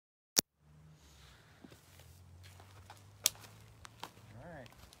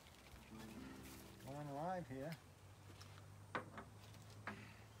alive here.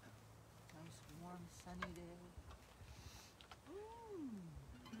 Nice warm sunny day. Ooh.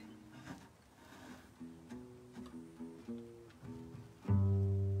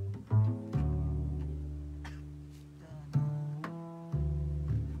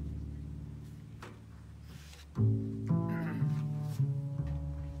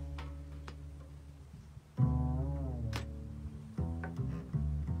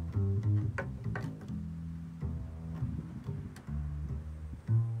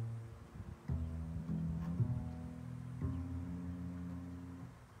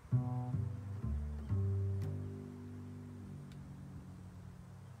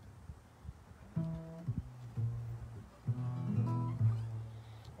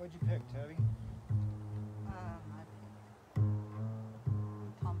 What'd you pick, Teddy? I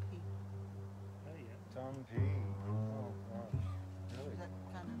picked Tom P. Oh yeah. Tom P. Oh gosh. Really? Is that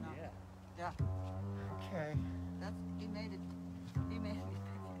kind of not? Yeah. Yeah. Okay. That's he made it. He made me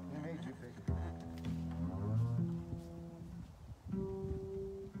pick it. Who made you pick it?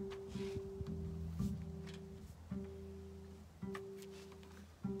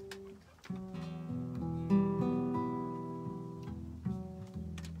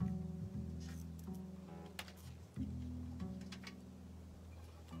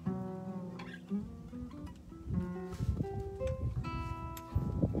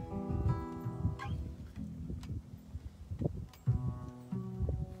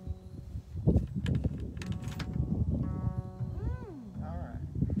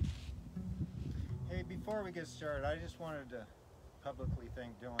 Before we get started, I just wanted to publicly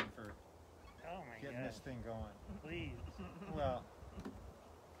thank Dylan for Oh my getting God. this thing going. Please. Well,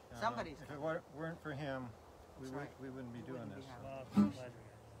 Somebody's if it going. weren't for him, That's right. we wouldn't be We doing wouldn't be this. having Well, it's a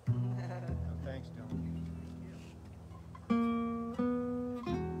pleasure. So thanks, Dylan.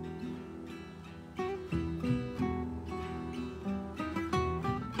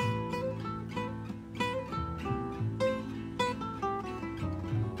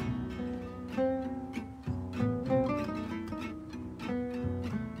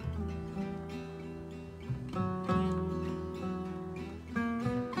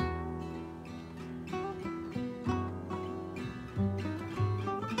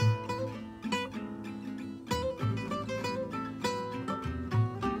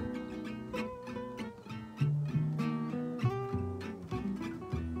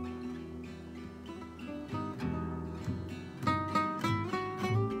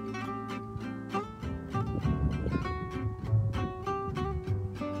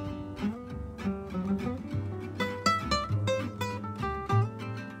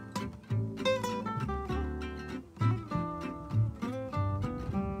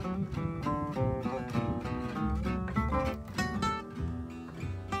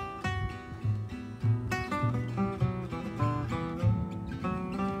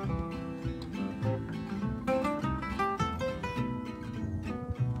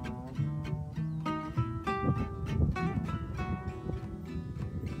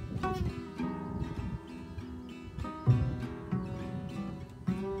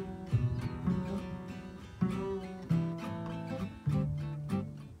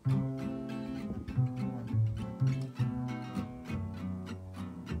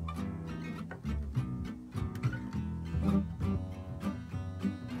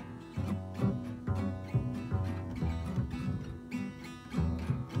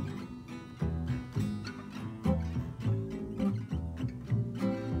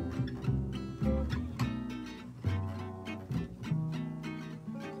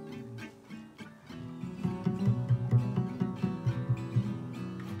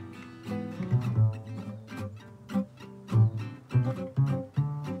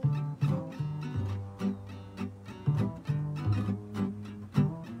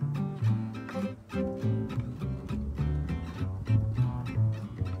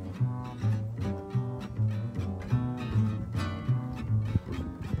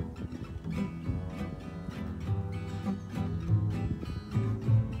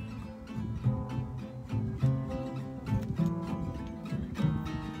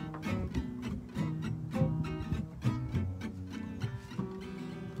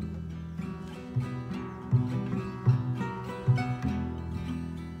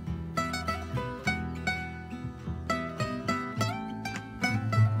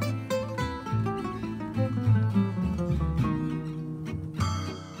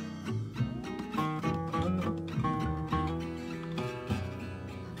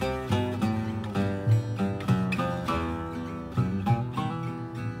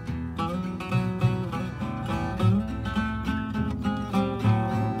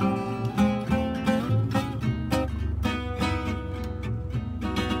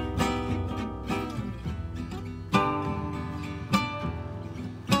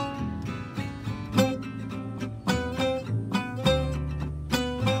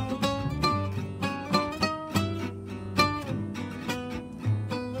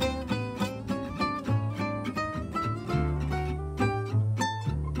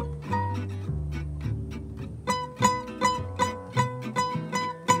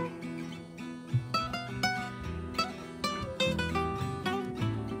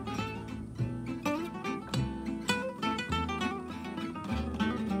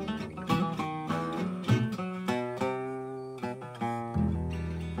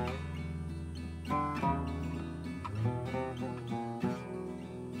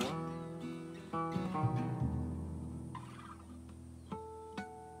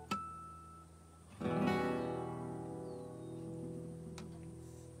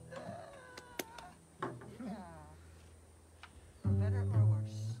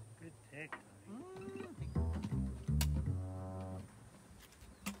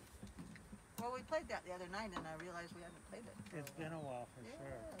 we played that the other night, and I realized we hadn't played it. It's been a while for Yeah,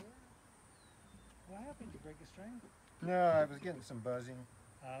 sure. yeah. What happened? Did you break a string? No, I was getting some buzzing.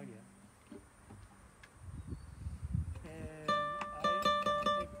 Oh, yeah. And I am going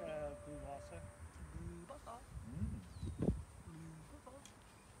to take blue balsa.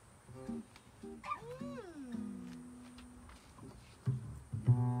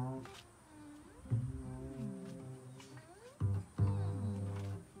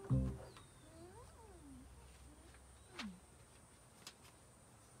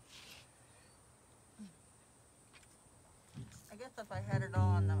 I guess if I had it all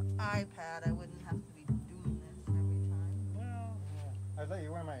on the iPad, I wouldn't have to be doing this every time. Well, I'd let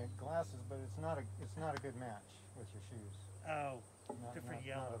you wear my glasses, but it's not a good match with your shoes. oh, Not, different not,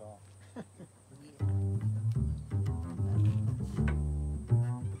 yellow. Not at all.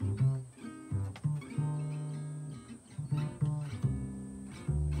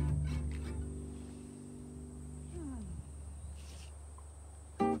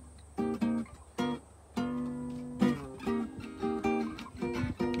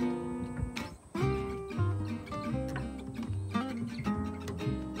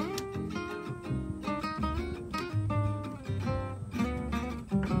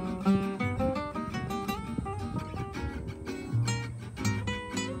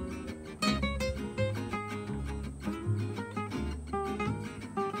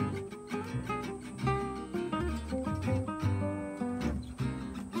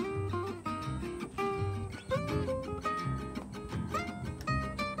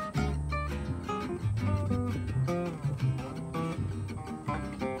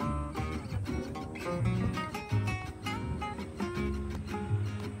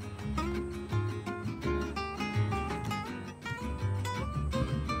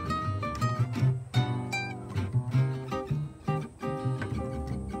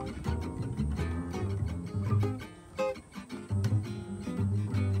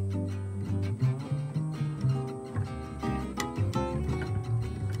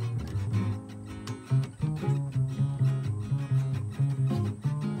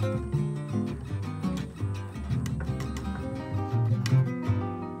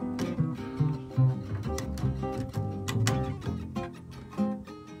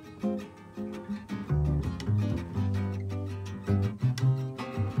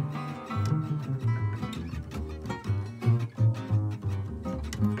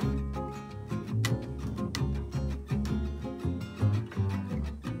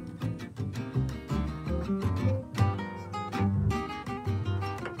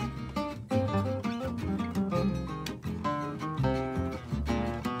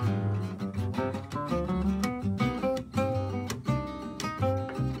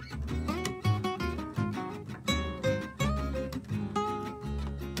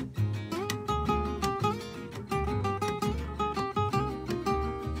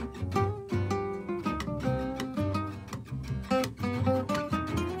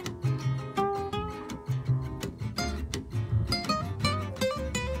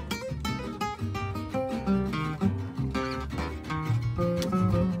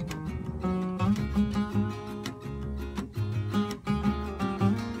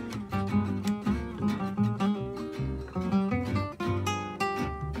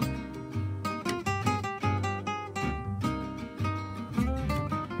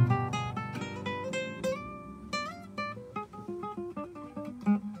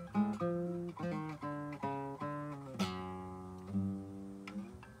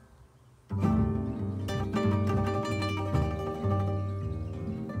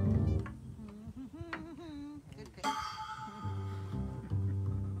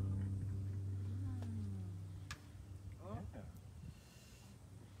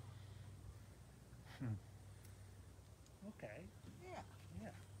 Okay. Yeah.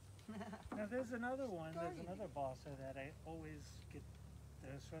 Yeah. Now there's another one. There's Sorry. another balsa that I always get.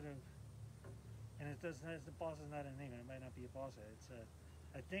 They're sort of, and it doesn't. The balsa's not a name. It might not be a balsa. It's a.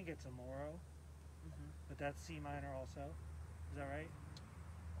 I think it's a Moro, but that's C minor also. Is that right?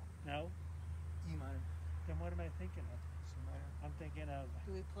 No. E minor. Then what am I thinking of? C minor. I'm thinking of.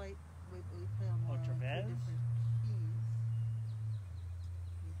 Do we play? We play on more Ultra two Vez? different keys.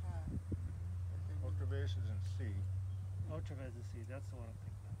 We have. but then we- Ultra bass is in C. Ultravez is C. That's the one I'm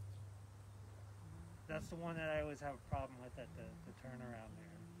thinking of. That's the one that I always have a problem with at the turnaround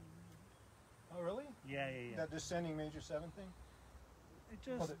there. Oh, really? Yeah, yeah, yeah. That descending major 7 thing? It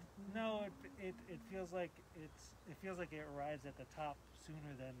just no. It feels like it feels like it arrives at the top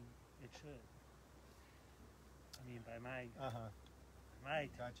sooner than it should. I mean, by my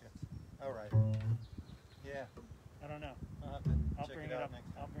Gotcha. All right. Yeah. I don't know. I'll have to I'll check bring it it out up.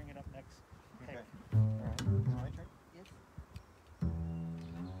 next time. I'll bring it up next. Okay.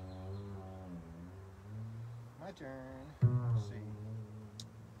 turn. Let's see.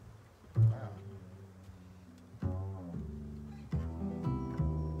 Wow.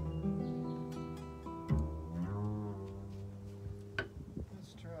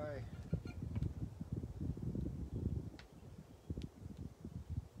 Let's try.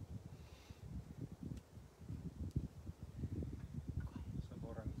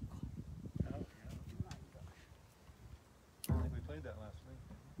 Sabora. Oh, yeah. I think we played that last week.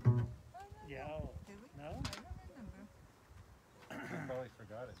 Yeah. Oh, Did we? no? I don't remember. We probably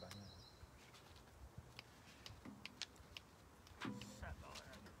forgot it by now. Sabor.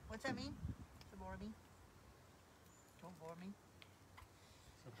 What's that mean? Sabor mean? Don't bore me.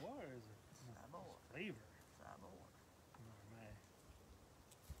 Sabor is a Sabor. flavor. Sabor. No, my.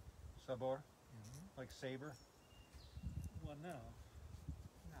 Sabor, like saber. Well, no.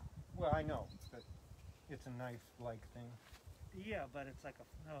 No. Well, I know, but it's a knife-like thing. Yeah, but it's like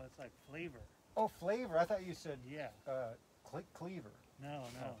no, it's like flavor. Oh, flavor. I thought you said Yeah. cleaver. No,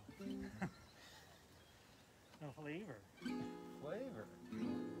 no. No flavor. Flavor.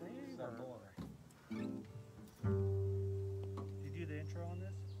 Flavor. Sabor. You do the intro on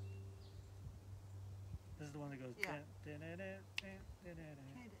this? This is the one that goes. Yeah. Dun, dun, dun, dun, dun, dun,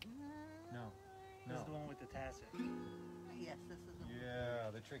 dun. No. This is the No. one with the tacit. Yes, this is the Yeah,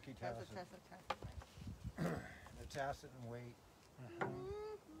 the tricky tacit, tacit. tacit, tacit. The tacit and wait. Uh-huh.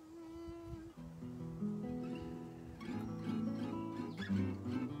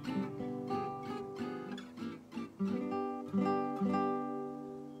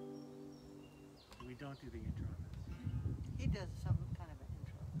 We don't do the intro on this. He does some kind of an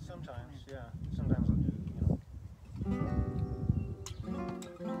intro. Sometimes, yeah. Sometimes I'll do, you know.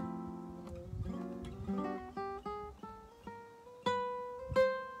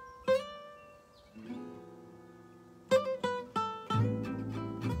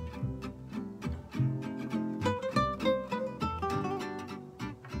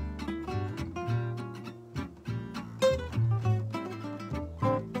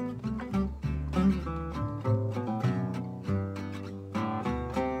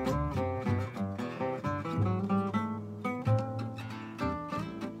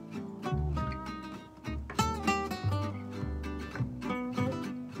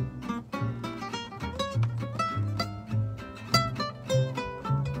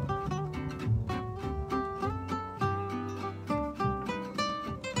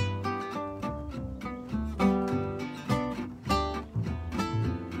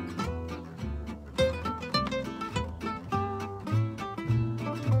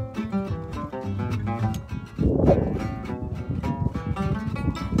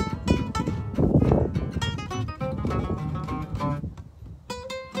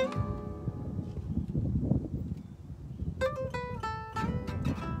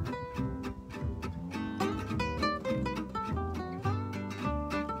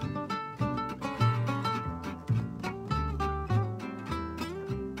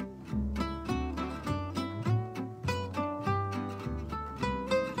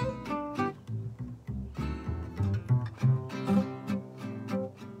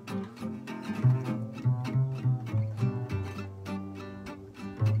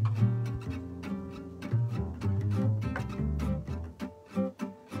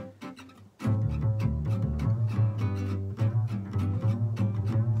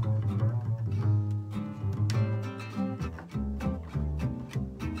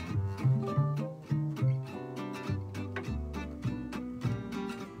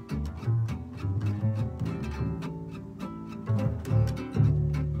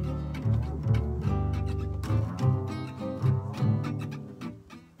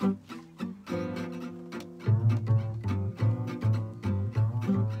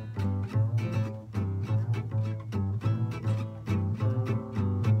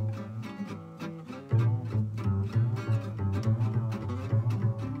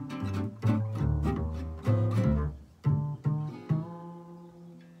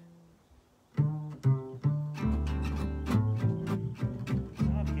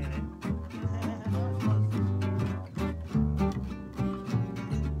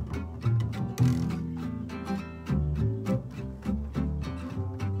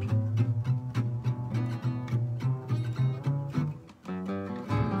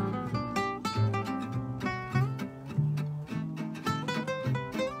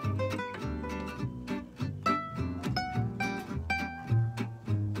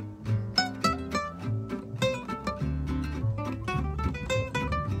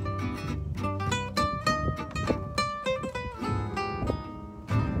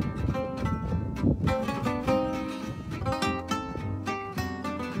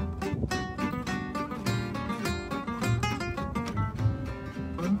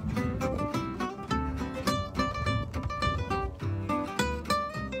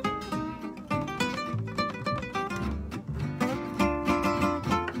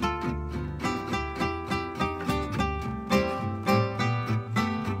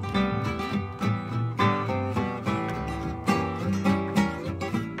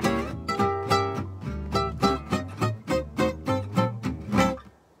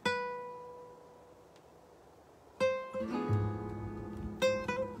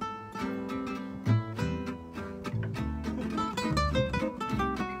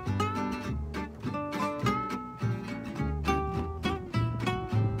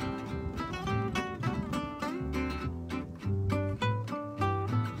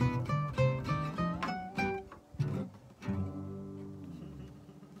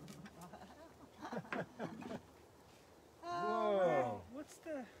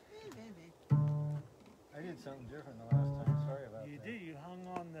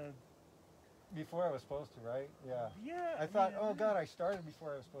 was supposed to, right? Yeah. Yeah. I thought, mean, oh God, I started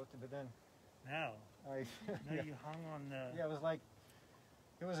before I was supposed to, but then No. I. No, yeah. you hung on the. Yeah, it was like,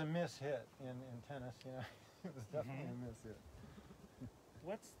 it was a miss hit in tennis, you know. It was definitely a miss hit.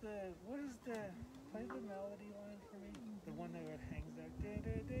 What is the, play the melody line for me? The one that hangs there. Da,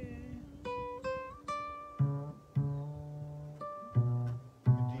 da, da. The D.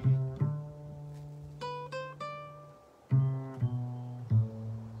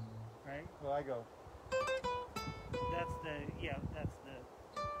 Right? Well, I go. That's the, that's the,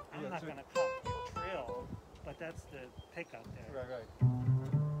 I'm Yeah, not so- going to call it the trill, but that's the pickup there. Right.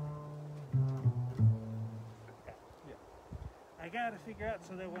 I got to figure out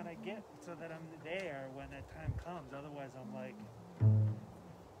so that when I get, so that I'm there when that time comes. Otherwise, I'm like,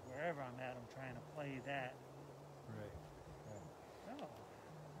 wherever I'm at, I'm trying to play that. Right. Oh.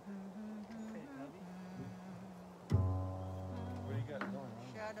 Okay, Cubby. What do you got going on?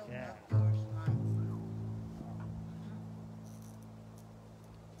 Shadow Yeah. outdoors nights.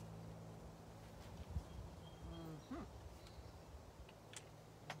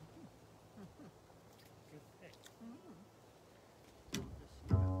 Good pick.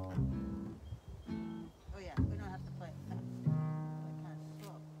 Oh yeah, we don't have to play it fast. Play kind of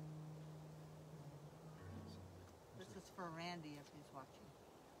slow. This is for Randy if he's watching,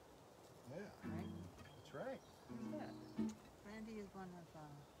 Yeah, right? that's right. Who's that? Randy is one of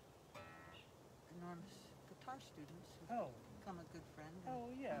enormous guitar students who's Oh. become a good friend. And Oh,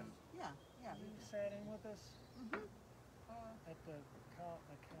 yeah. yeah. You sat in with us Mm-hmm. at the Cal O.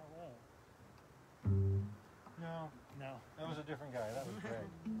 No, No. that was a different guy. That was Greg.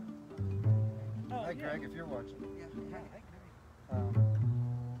 Oh, Hi, yeah. Greg, if you're watching. Yeah. Yeah, Right. I agree.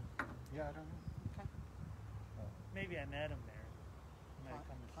 Yeah, I don't know. Okay. Maybe I met him there. He might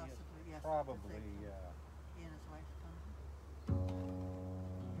come to see us. Possibly, yes. Probably, He yeah. and his wife come.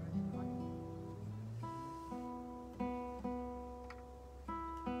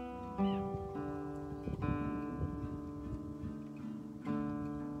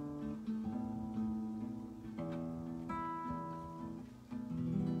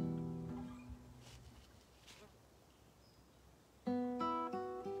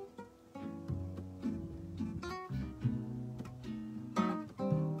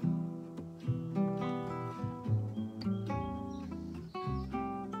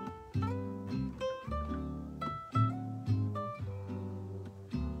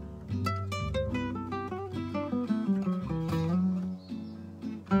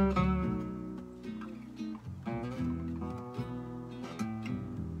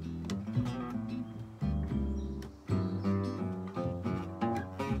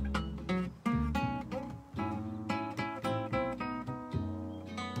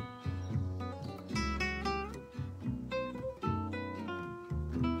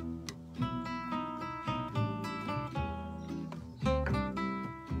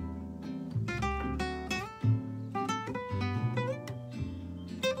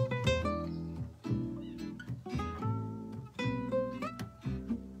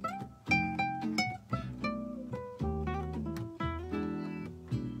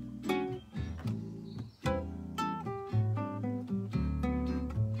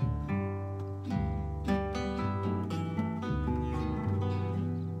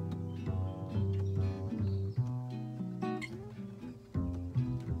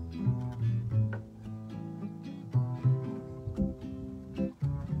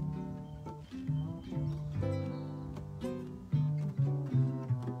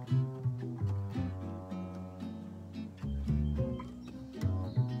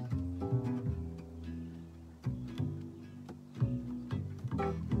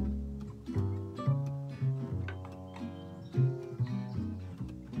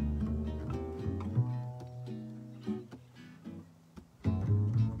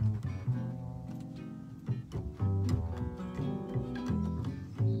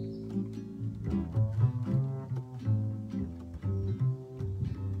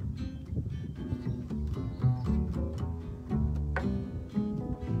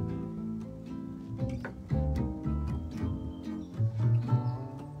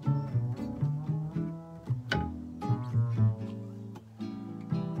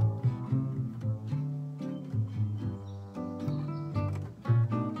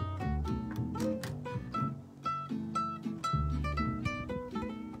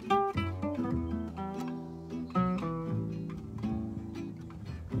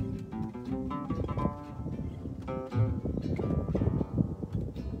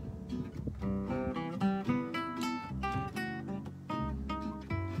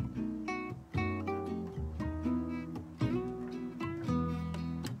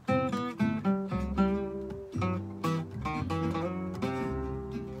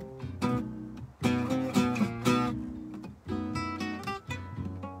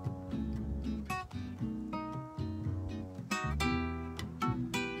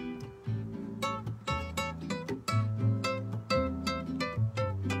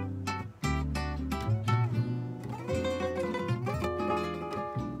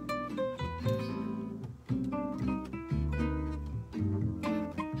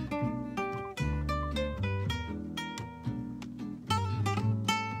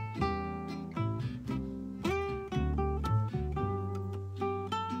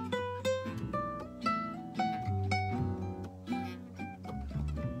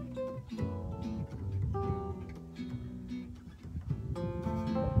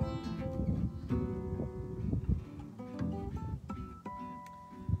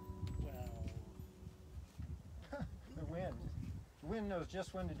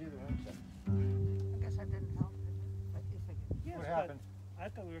 just when to do the wind check. I guess I didn't help, did it? But you figured. Yes, What but happened? I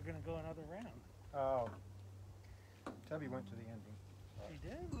thought we were going to go another round. Oh. Tubby went to the ending. She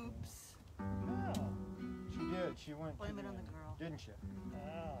did? Oops. No. She did. She went Blame to it the on the ending. girl. Didn't you?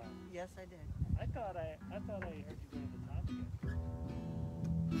 Oh. Yes, I did. I thought I heard you go to the top again.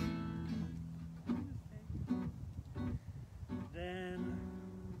 Then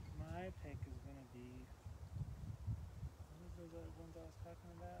my pick is gonna be, what was those other ones I was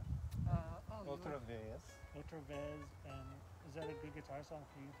talking about? Oh, Otra vez. Otra Vez, and is that a good guitar song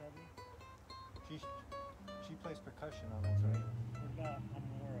for you, Tubby? She plays percussion on that, right? What about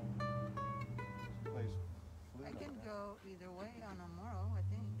Amoro? She plays flute I on can that. go either way on Amoro, I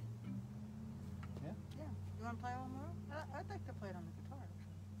think. Yeah? Yeah. You want to play Amoro? I'd like to play it on the guitar,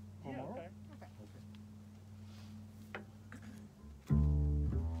 actually. Yeah, Amoro? okay. Okay. Okay.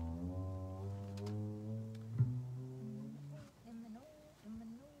 In the know, in the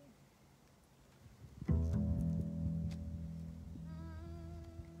know.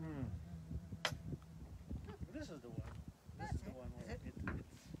 Hmm. This is the one. This That's is the it. one where Is it? it's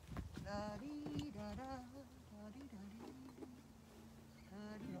Da-dee-da-da, da-dee-da-dee,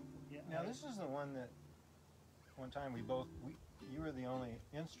 da-dee. yeah. Now this is the one that one time you were the only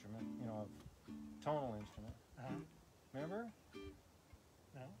instrument, tonal instrument. Remember?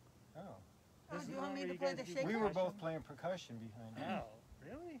 No. Oh. Oh, This do is you want one me where to you play guys the do shaker? We were percussion? both playing percussion behind it. Oh,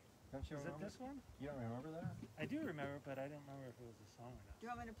 really? Don't you Is it remember? this one? You don't remember that? I do remember, but I don't remember if it was a song or not. Do you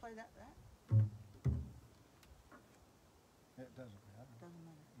want me to play that? It doesn't matter. Doesn't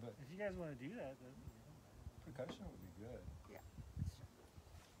matter. But If you guys want to do that, then percussion would be good. It's true.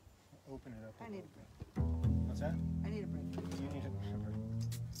 Open it up a I need little a bit. break. What's that? I need a break. You need to remember.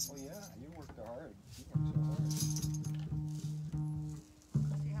 Oh yeah, you worked hard. You worked so hard.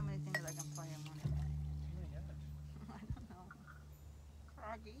 See how many things I can play in one day. oh my gosh. I don't know.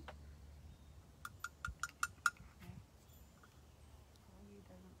 Froggy. Froggy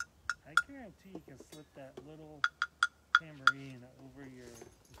doesn't. I guarantee you can slip that little tambourine over the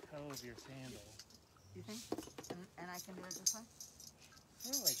toe of your sandal. You think? And I can do it this way?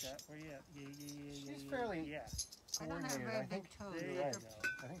 Sort of like that, where yeah. She's fairly Yeah. I don't have coordinated. very I think big toes. There you right. They're go.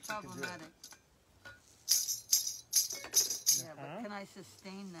 I think she could do it. problematic. Yeah, but Huh? can I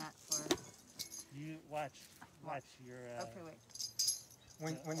sustain that for? You watch your. Okay, wait.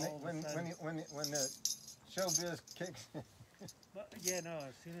 When the showbiz kicks in. But yeah, no.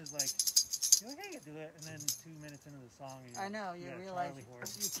 As soon as you're like, I can do it, and then 2 minutes into the song, I know, you got a realize Charlie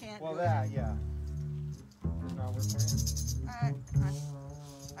horse. you can't Well, do that, it. yeah. Does not work for you?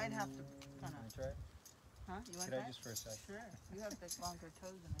 I'd have to kind Can I of. try it? Huh? You want Could I that? just for a second? Sure. You have the longer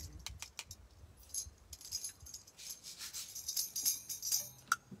toes than I do.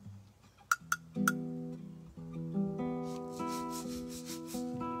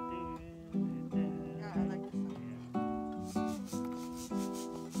 Yeah, I like this song.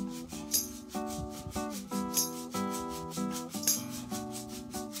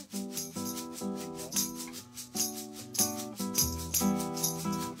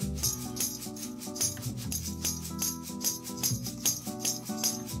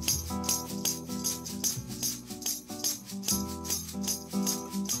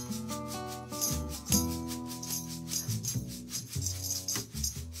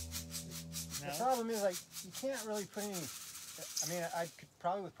 The problem is, you can't really put any. I mean, I could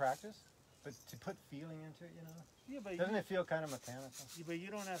probably with practice, but to put feeling into it, Yeah, but doesn't it feel kind of mechanical? but you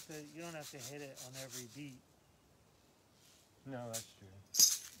don't have to hit it on every beat. No, that's true.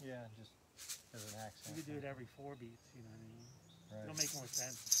 Yeah, just as an accent. You could do it every 4 beats. You know what I mean? Right. It'll make more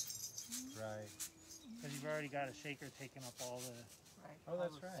sense Right. because you've already got a shaker taking up all the. Right. Oh,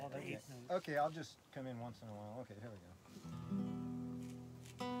 that's All the- right. all the Okay. eighth notes. Okay, I'll just come in once in a while. Okay, here we go.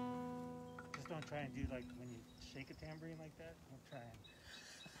 Just don't try and do like when you shake a tambourine like that. Don't try and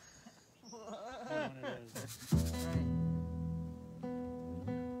do one of those. Right.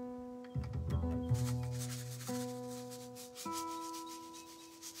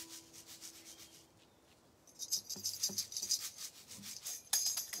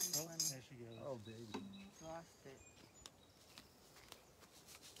 Oh, there she goes. Oh, baby. Lost it.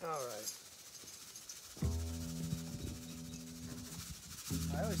 All right.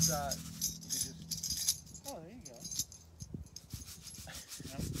 I always thought you could just. Oh, there you go.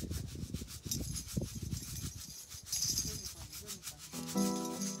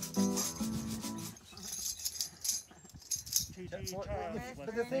 Choo choo Well, Charles.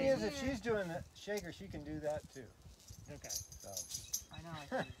 but the thing is, if she's doing the shaker, she can do that too. Okay. So. I know. I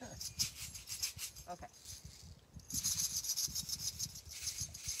can. Okay.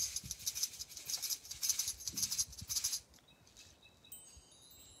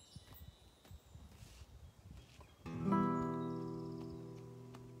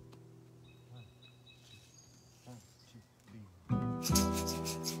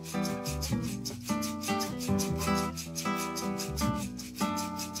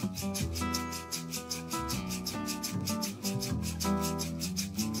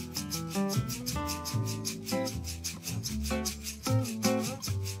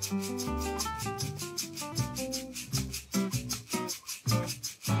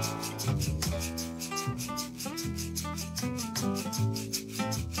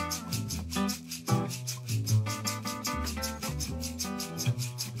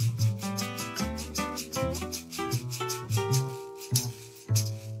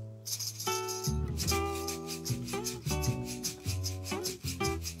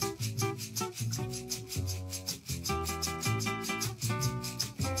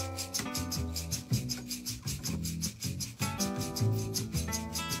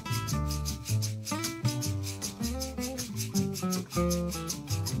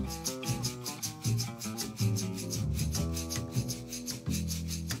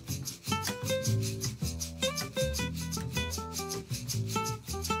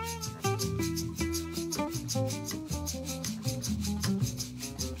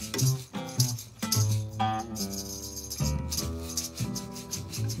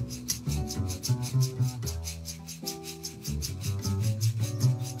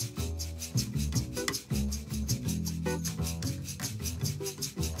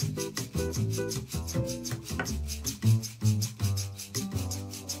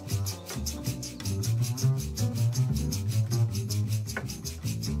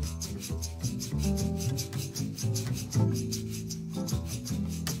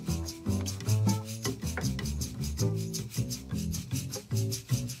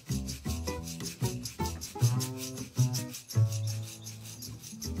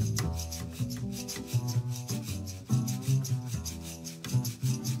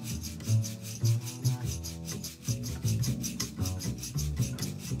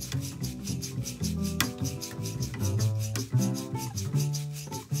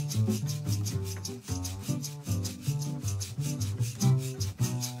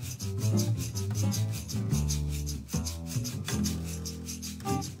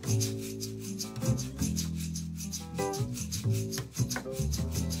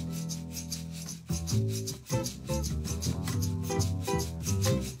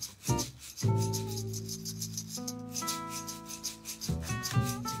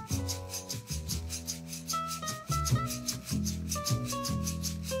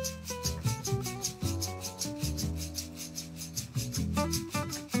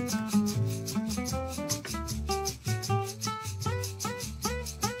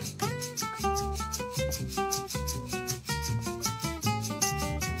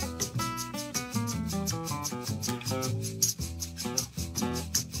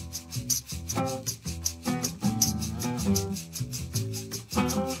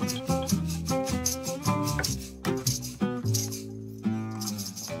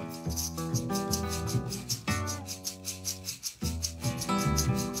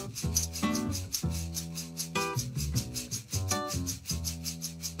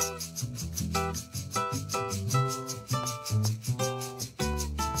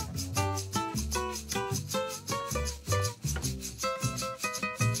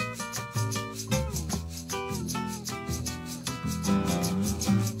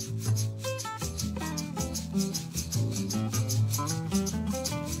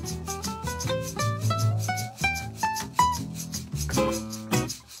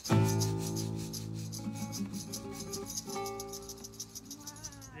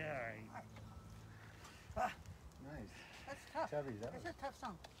 Chevy, that It's was, a tough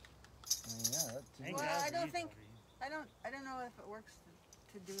song. yeah, that's Ain't Well, that I don't easy, think- I'll I don't know if it works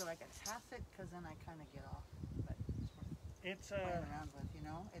to do like a tacit, because then I kind of get off. But it's worth It's playing around with, you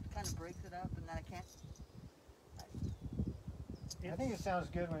know. It kind of breaks it up, and then I can't. I think it sounds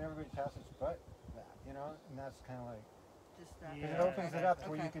good when everybody passes butt that, you know, and that's kind of like, Just that. Yeah. it opens it up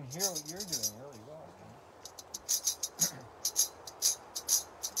where Okay. you can hear what you're doing really well. You know?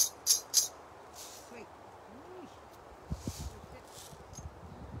 Sweet.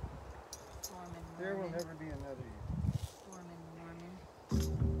 Storm and There will Norman. never be another you. Storm and Norman.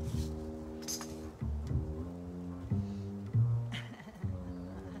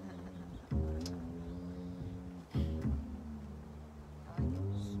 I like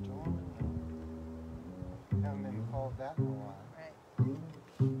it. Storm and Norman. Haven't been called that in a while. Right.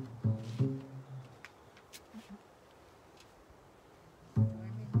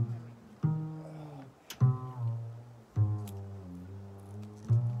 Norman, Norman.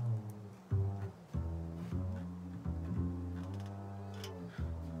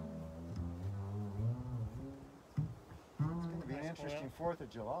 It's going to be an Nice interesting 4th of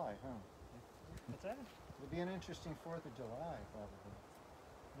July, huh? What's that? It'll be an interesting 4th of July, probably.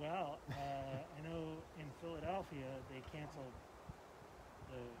 Well, I know in Philadelphia they canceled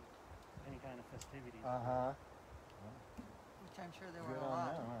any kind of festivities. Uh-huh. Which I'm sure there Good were a on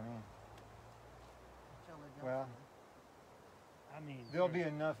lot. them, I mean. Philadelphia. Well, I mean, there'll be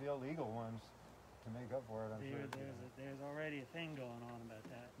enough illegal ones to make up for it, I'm sure. there's already a thing going on about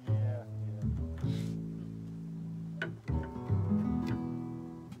that. Yeah, yeah.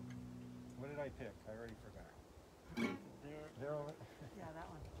 What did I pick? I already forgot. They're over. Yeah, that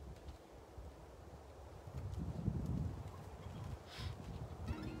one.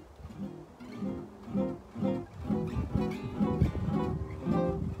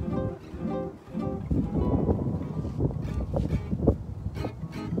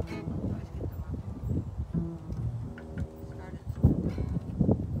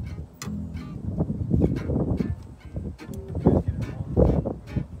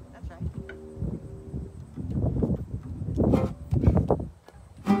 That's right.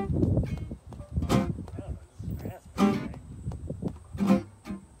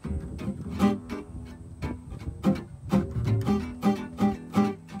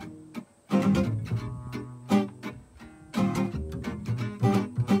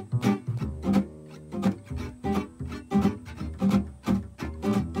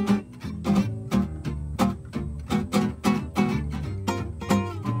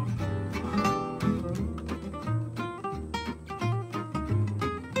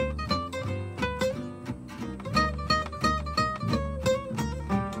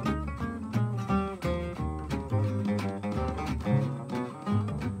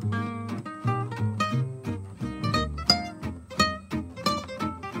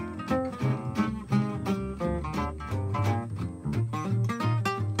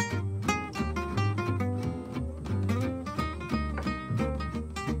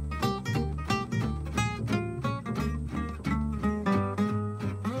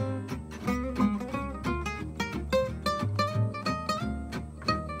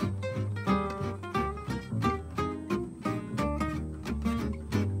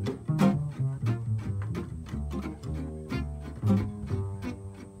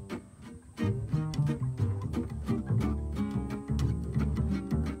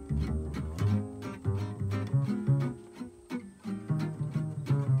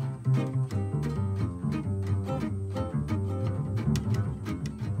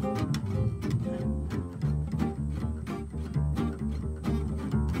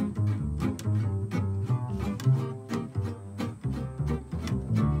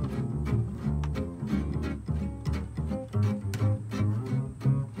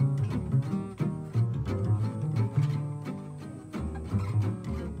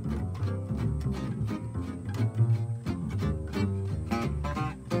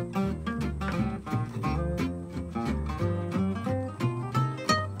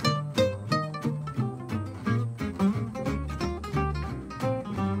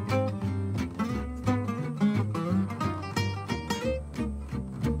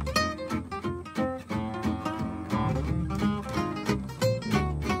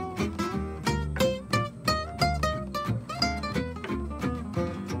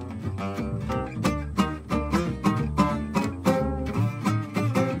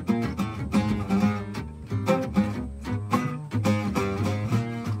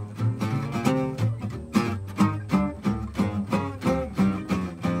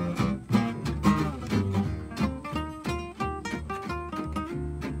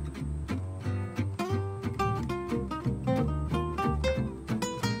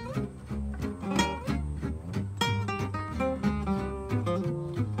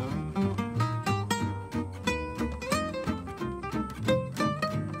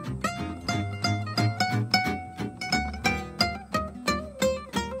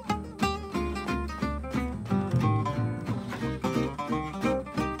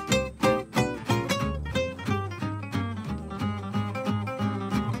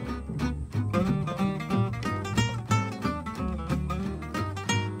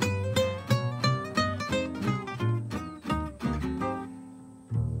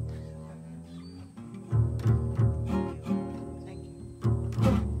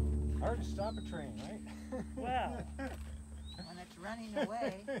 a train, right? Well, When it's running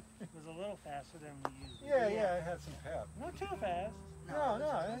away. it was a little faster than we usually Yeah, do. yeah, it had some pep. Not too fast. No, it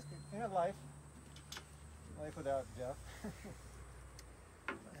was it just good. had life. Life without death.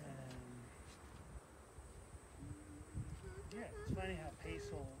 Yeah, it's funny how pace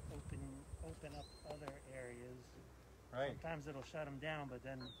will open up other areas. Right. Sometimes it'll shut them down, but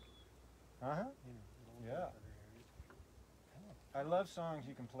then Uh-huh. it'll open Yeah. up other areas. I love songs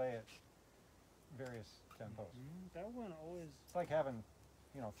you can play at various tempos. That one always. It's like having,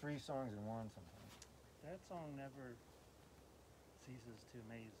 3 songs in one sometimes. That song never ceases to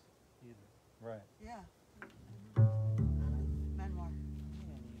amaze either. Right. Yeah. Memoir.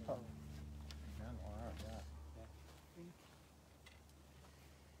 Oh. Memoir, yeah. Drink.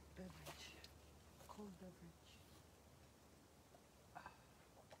 Beverage. Cold beverage.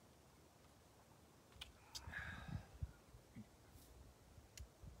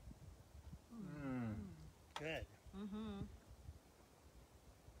 Mm. Good. Mm-hmm.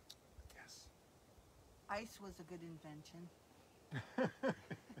 Yes. Ice was a good invention.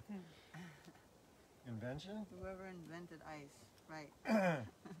 Invention? Whoever invented ice. Right. I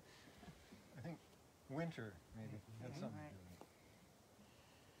think winter, maybe. Had something Right. to do with it.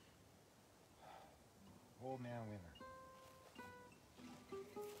 Old Man Winter.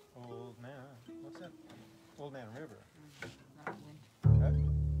 Old Man, what's that? Old Man River. Not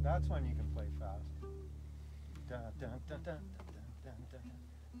winter. That's when you can play fast. Dun, dun, dun, dun, dun, dun, dun.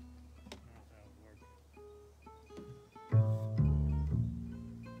 I don't know if that would work.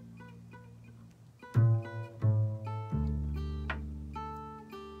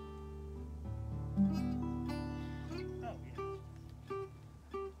 Oh, yeah.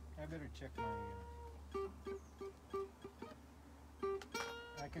 I better check my.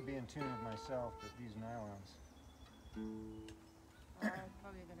 I could be in tune with myself, but these nylons.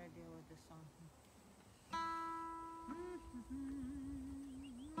 Probably a good idea with this song.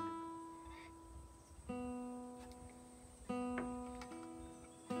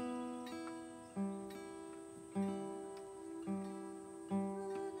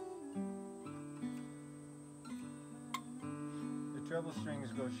 The treble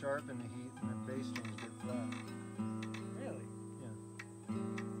strings go sharp in the heat, and the bass strings get flat. Really? Yeah.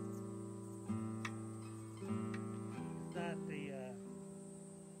 It's not the,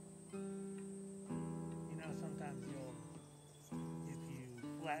 sometimes if you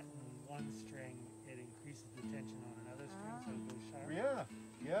flatten one string, it increases the tension on another string, so it goes sharp.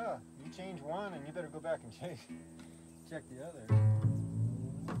 Yeah. You change one, and you better go back and check the other.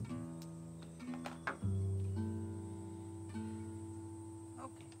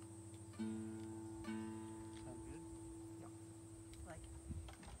 Okay. Sound good? Like it.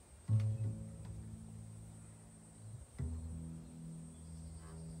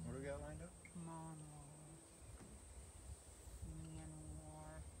 What do we got lined up? Monoir.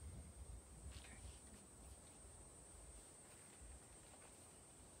 Manoir.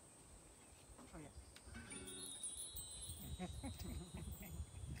 Oh yeah.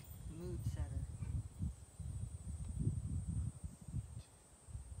 Mood setter.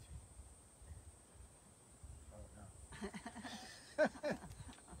 Oh no.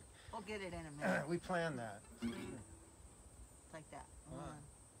 We'll get it in a minute. We planned that. Like that. 1, One.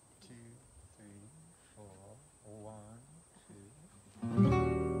 2, 3, 4. 1,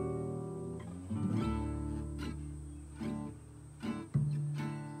 2.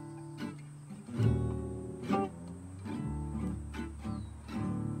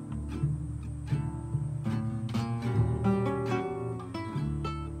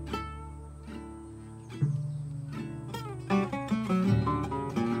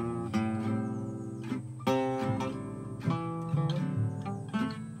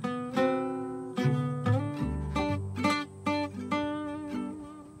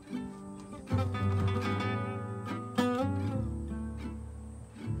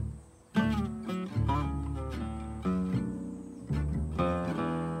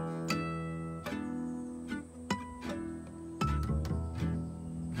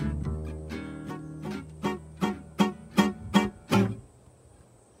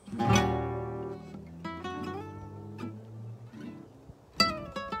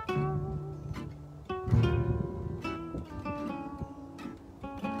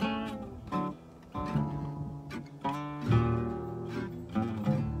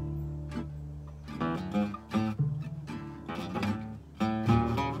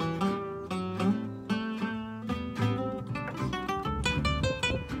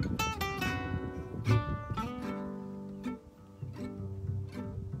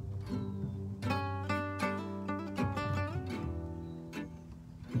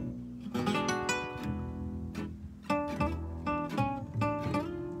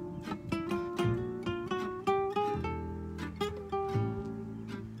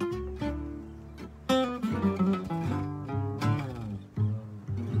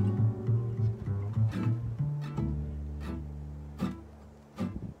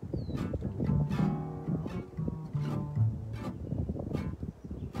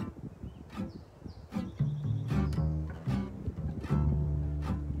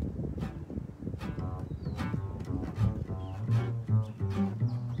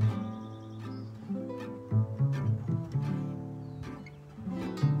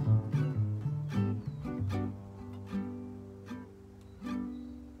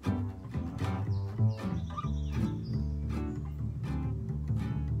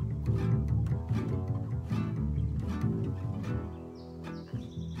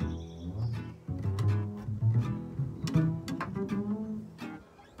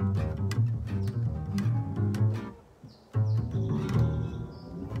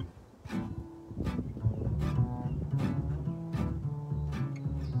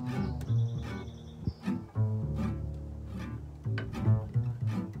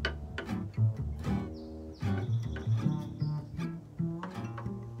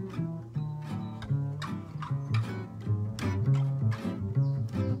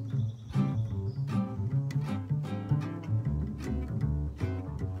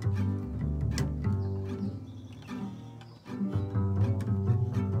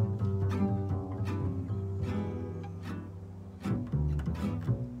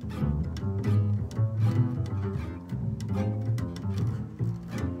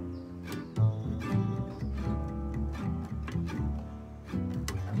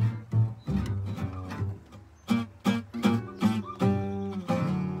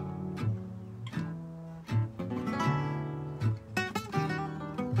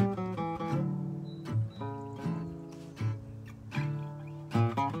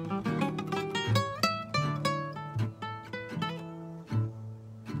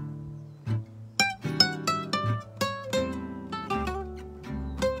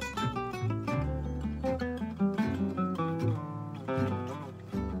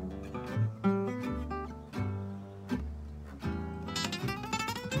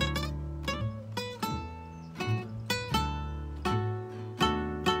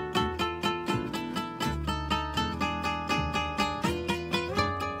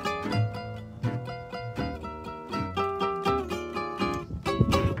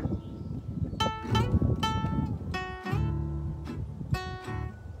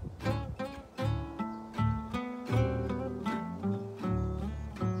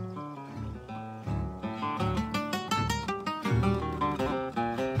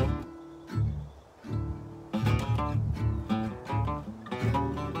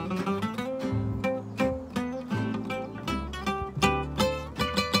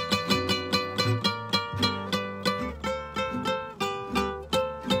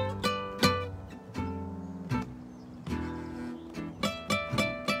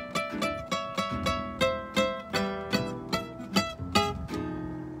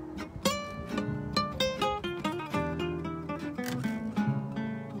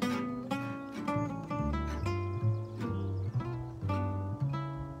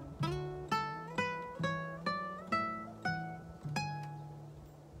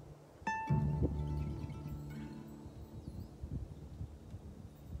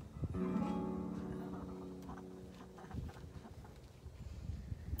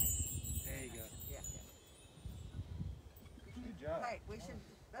 should.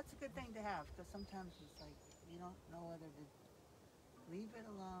 That's a good thing to have because sometimes it's like you don't know whether to leave it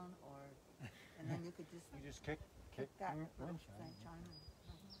alone or, and then you could just You just kick that the little winch out. chime.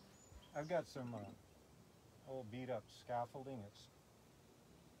 I've got some old beat up scaffolding.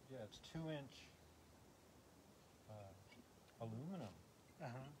 It's 2-inch aluminum.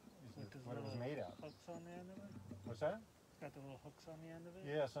 Is what it was made out. Hooks on the end of it? What's that? It's got the little hooks on the end of it?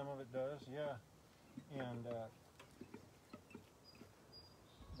 Yeah, some of it does. Yeah, and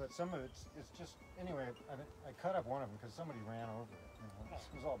but some of it's just anyway. I cut up one of them because somebody ran over it. You know,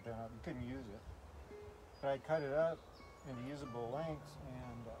 it was all bent up. You couldn't use it. But I cut it up into usable lengths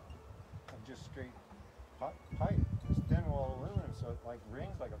and of just straight pipe. It's thin wall aluminum, so it like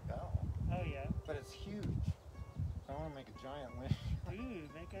rings like a bell. Oh yeah. But it's huge. So I want to make a giant winch. Dude, you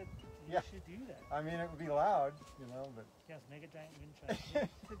Yeah. should do that. I mean, it would be loud, you know, but Yes, make a giant wind chime.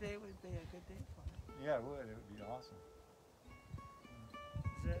 Today would be a good day for it. yeah, it would. It would be awesome.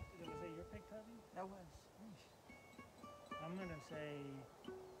 Was that your pick, Tubby? That was. I'm gonna say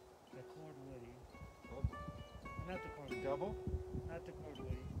the cord woody. Not the cord woody. Double? Not the cord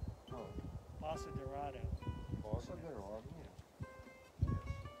woody. Oh, Bossa Dorado. Bossa Dorado. Yes.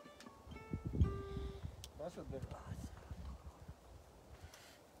 Bossa Dorado.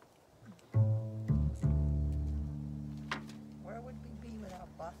 Where would we be without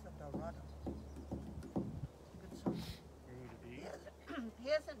Bossa Dorado? Good song. Where would it be? He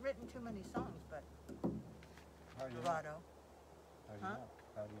hasn't written too many songs, but How do you know? Dorado. How do you Huh? know?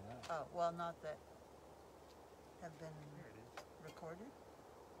 How do you know? Oh, well, not that have been There it is. recorded.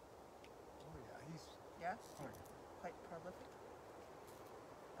 Oh yeah, he's. Yes, Oh, yeah. quite prolific.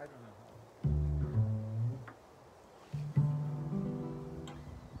 I don't know how.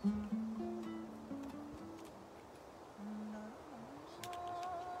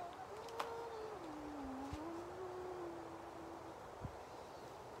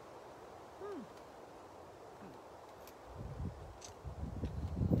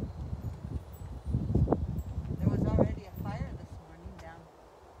 There was already a fire this morning down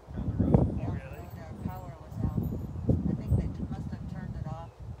Down the road. Oh, down the really? road. Our power was out. I think they must have turned it off.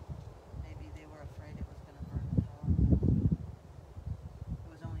 Maybe they were afraid it was going to burn the power. It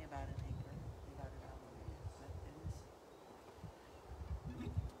was only about an acre. They got it out of it, but it is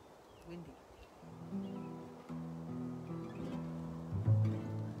windy.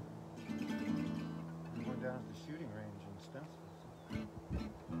 We went down to the shooting range in Spencer.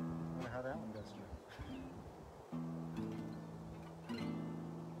 I wonder how that one goes through.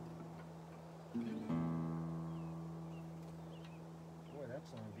 Boy,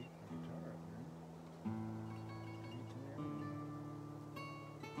 that's only beat the guitar up there. Me too.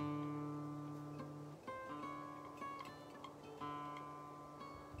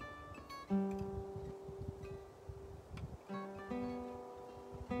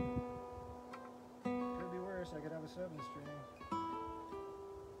 Could be worse. I could have a 7-string.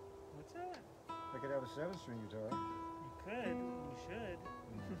 What's that? I could have a 7-string guitar. You could. You should.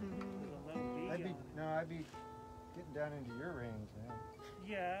 With a low B I'd be on it. no, I'd be getting down into your range, man.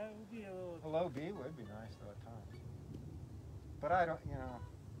 Yeah, it would be a little. A low B would be nice though at times. But I don't, you know,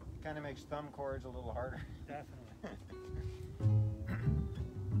 kind of makes thumb chords a little harder. Definitely.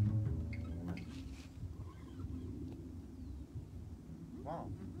 Wow.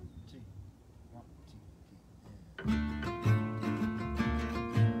 Gee. One, two,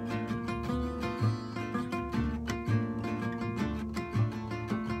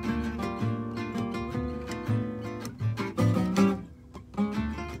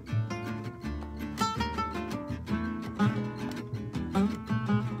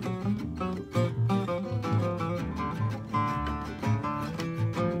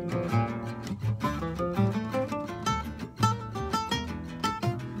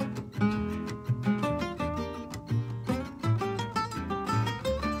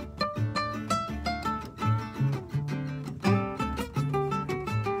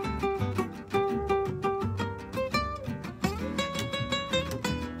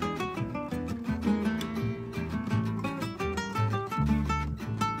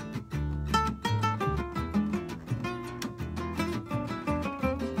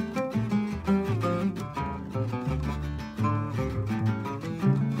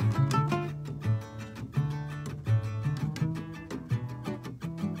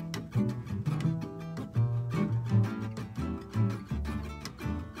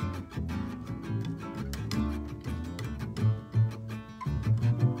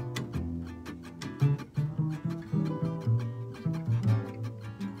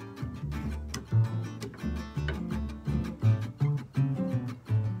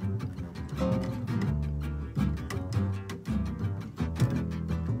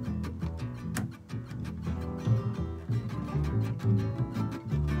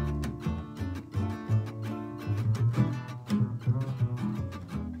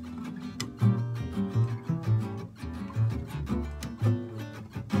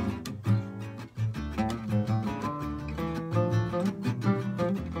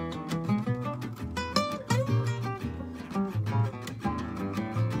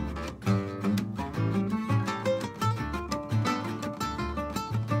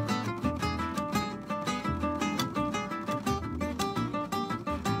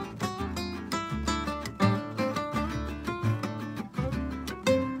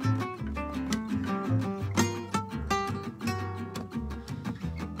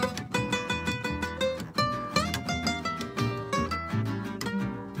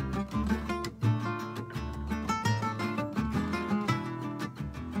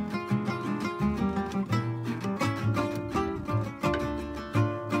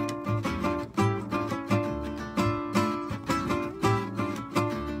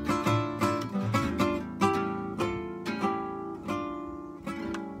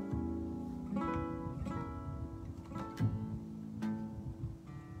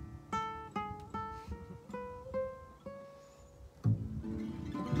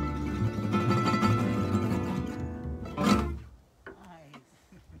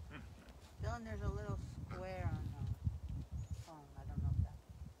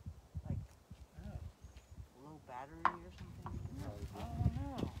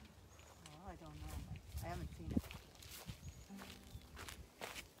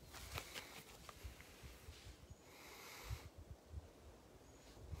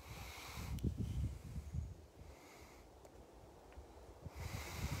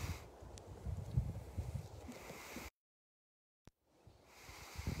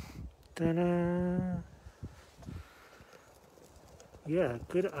 Ta-da! Yeah,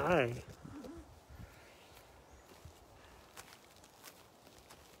 good eye.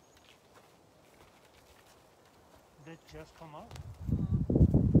 Did it just come up?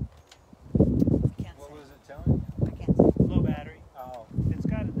 Can't What say. was it telling you? I can't say. Low battery. Oh, It's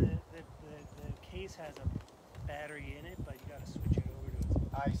got the case has a battery in it, but you got to switch it over to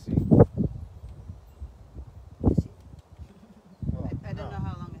its. I see. You see? Well, I don't no. know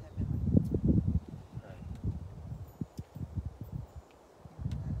how long it had been like. Right.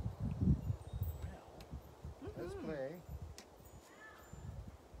 Let's play.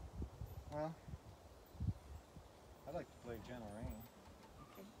 Well, I'd like to play Gentle Rain.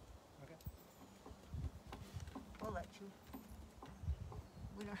 Okay. Okay. We'll let you.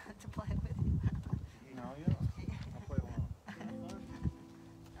 We don't have to play it with you. No, you don't. I'll play along.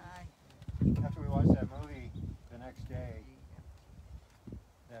 Aye. After we watched that movie the next day,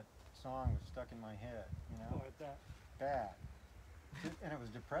 that song was stuck in my head, you know? Or that. Bad. And it was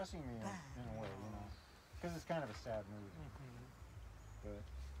depressing me in a way, you know? Because it's kind of a sad movie. Mm-hmm. But,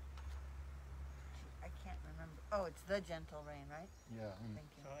 I can't remember. Oh, it's The Gentle Rain, right? yeah. Thank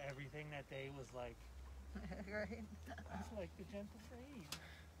you. So everything that day was like, Right? it's like the gentle rain.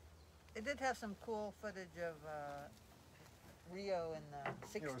 It did have some cool footage of Rio in the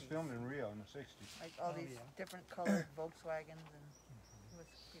 60s. It was filmed in Rio in the 60s. Like all Oh, these yeah. different colored Volkswagens, and it was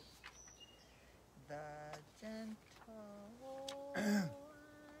cute. The Gentle Rain.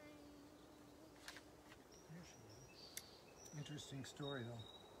 There she is. Interesting story, though.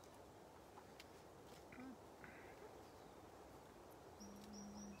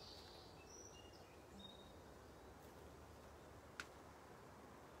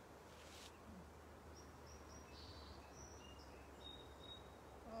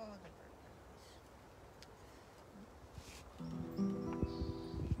 Oh, the bird babies.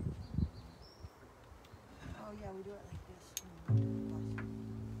 Oh yeah, we do it like this.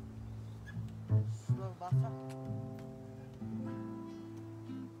 Slow bossa.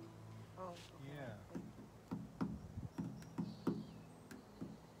 Oh, okay. Yeah. Wait.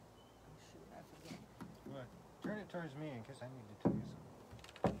 Oh shoot, I forget. What? Turn it towards me in case I need to tell you something.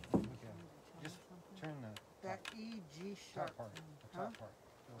 Okay. Just turn the That E, G sharp. top part. The top part.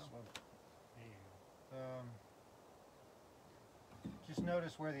 Real slow. There you go. Just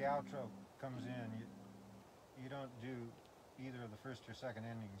notice where the outro comes in. You don't do either of the first or second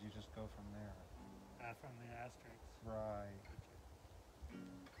endings. You just go from there. From the asterisks. Right.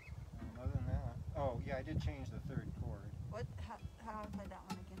 Other than that, oh yeah, I did change the third chord. What? How do I play that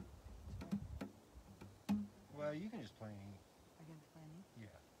one again? Well, you can just play any. I can play any.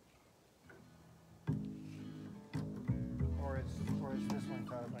 Yeah. Or it's this one,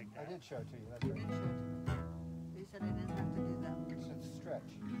 Todd. Like I that? did show it to you. That's You right. did show it to me. You said I didn't have to do that one. It's a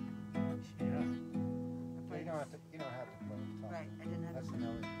stretch. Yeah. But you don't have to. You don't have to play the top. Right, I didn't have That's to. the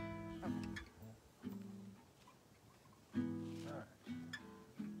melody. Okay. All right.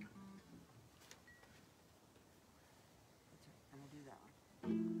 That's right. I'm gonna do that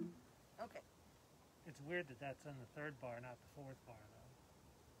one. Okay. It's weird that that's in the third bar, not the fourth bar,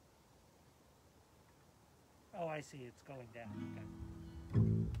 though. Oh, I see. It's going down. Okay.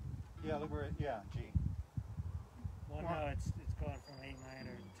 Yeah. Look where. Yeah. G. Well, no, it's going from A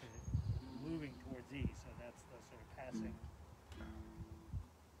minor to moving towards E, so that's the sort of passing.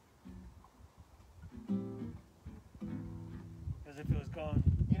 Because if it was going,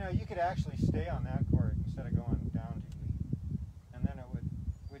 You know, you could actually stay on that chord instead of going down to E, and then it would.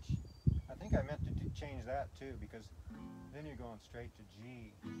 Which I think I meant to change that too, because then you're going straight to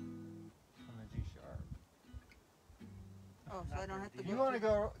G from the G sharp. Oh, so I don't have to If go. you want to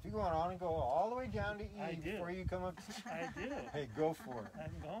go, if you want to go all the way down to I E do. before you come up to I do. hey, go for it.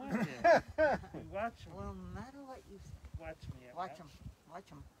 I'm going to. Watch me. Well, no matter what you say, Watch me. watch them. Watch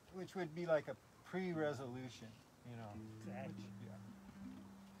them. Which would be like a pre-resolution, you know. Exactly. Yeah.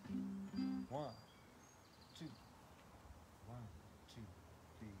 1, 2, 1, 2,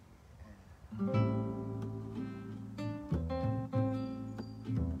 3, and.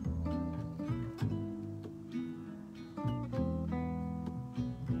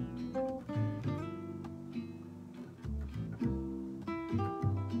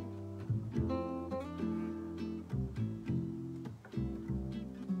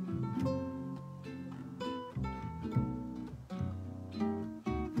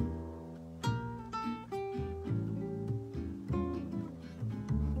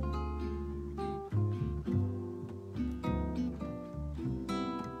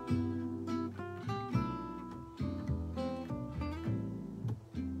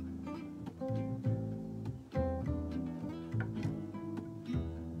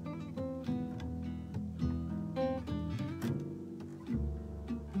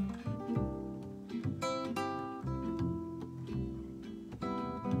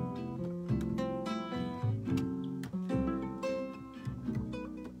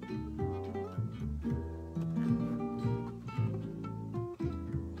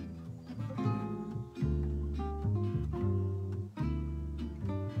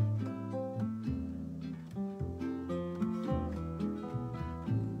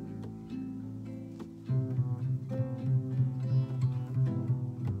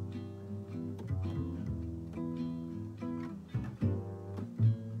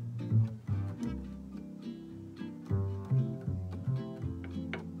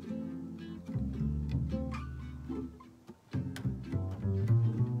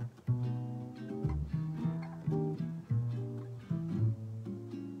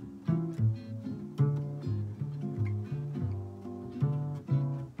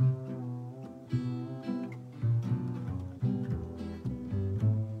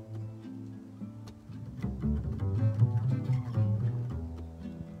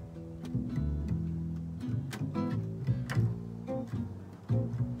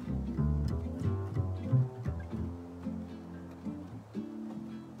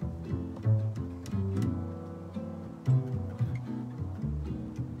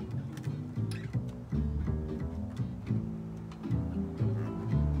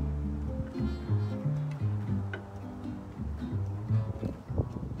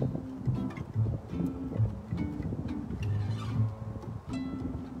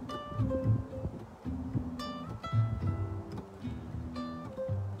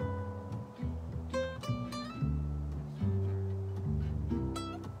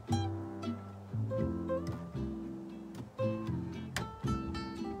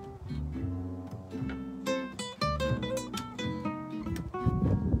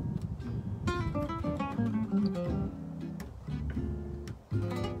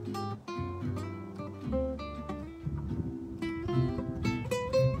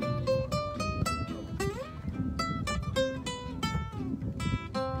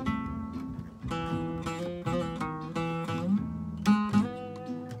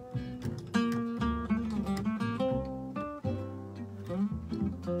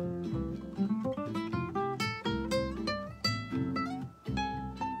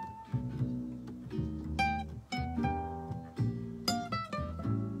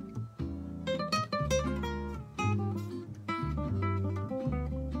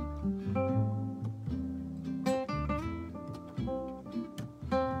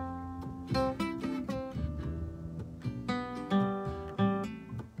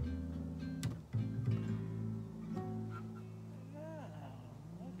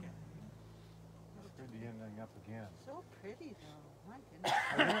 up again. So pretty though. My goodness.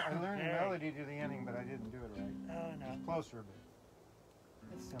 I learned the Very. melody to the ending, but I didn't do it right. Oh no. Closer, but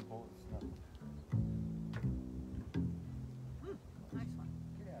it's simple. It's not. Nice one.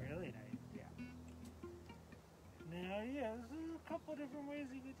 Really nice. Yeah. Now, yeah, there's a couple different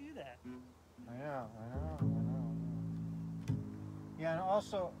ways you could do that. I know. Yeah, and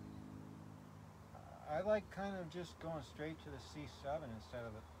also, I like kind of just going straight to the C7 instead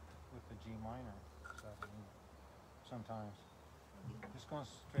of with the G minor stuff. Sometimes, just going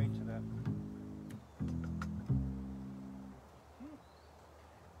straight to that.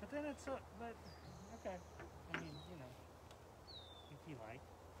 But then it's so, but okay. I mean, you know, if you like.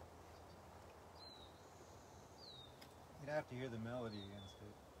 You'd have to hear the melody against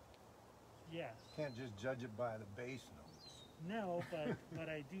it. Yes. Can't just judge it by the bass notes. No, but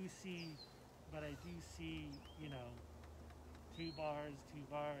I do see, you know, two bars.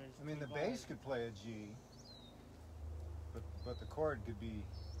 I mean, two the bars. bass could play a G, but the chord could be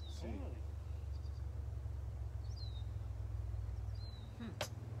C. Totally.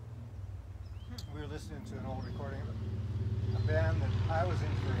 We were listening to an old recording of a band that I was in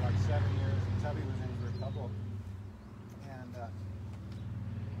for like 7 years, and Tubby was in for a couple. And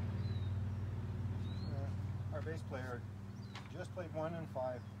our bass player just played 1 and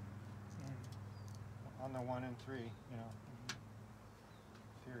 5 on the 1 and 3, you know.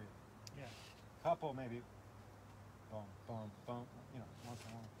 Period. Yeah. Couple maybe, bum, you know, once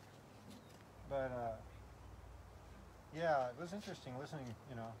in a while. But yeah, it was interesting listening,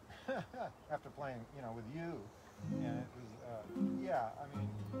 you know, after playing, you know, with you. And it was, yeah, I mean,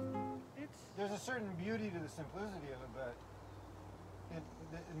 there's a certain beauty to the simplicity of it, but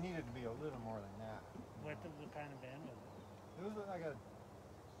it needed to be a little more than that. What kind of band was it? It was like a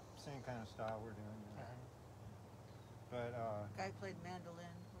same kind of style we're doing. You know. But Guy played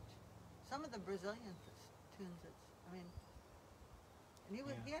mandolin, which some of the Brazilian tunes. I mean,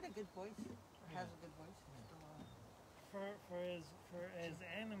 and he had a good voice. Or has a good voice. Still, For as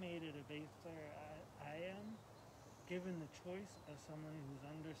animated a bass player I am, given the choice of someone who's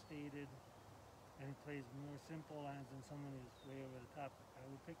understated and plays more simple lines than someone who's way over the top, I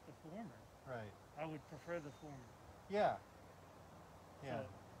would pick the former. right, I would prefer the former. yeah, yeah,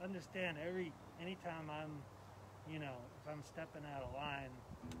 So understand anytime I'm, you know, if I'm stepping out of line,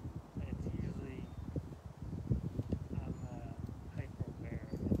 it's usually I'm hyper aware.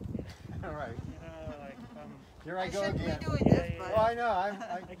 right. You know, like if I'm. Here I I go shouldn't again. be doing Yeah, this, yeah, but Well, I know. I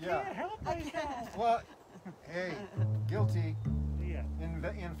I yeah. can't help I myself. can't. Well, hey, guilty. Yeah.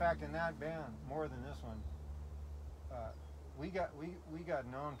 In fact, in that band, more than this one, we got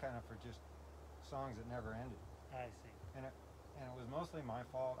known kind of for just songs that never ended, I see. and it was mostly my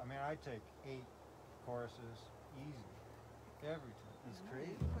fault. I mean, I'd take 8 choruses easy every time. It's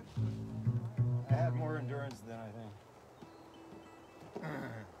crazy. I had more endurance than I think.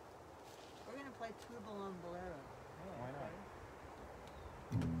 We're gonna play Trouble Bolero. Why not?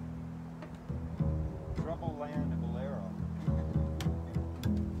 Trouble Land Bolero.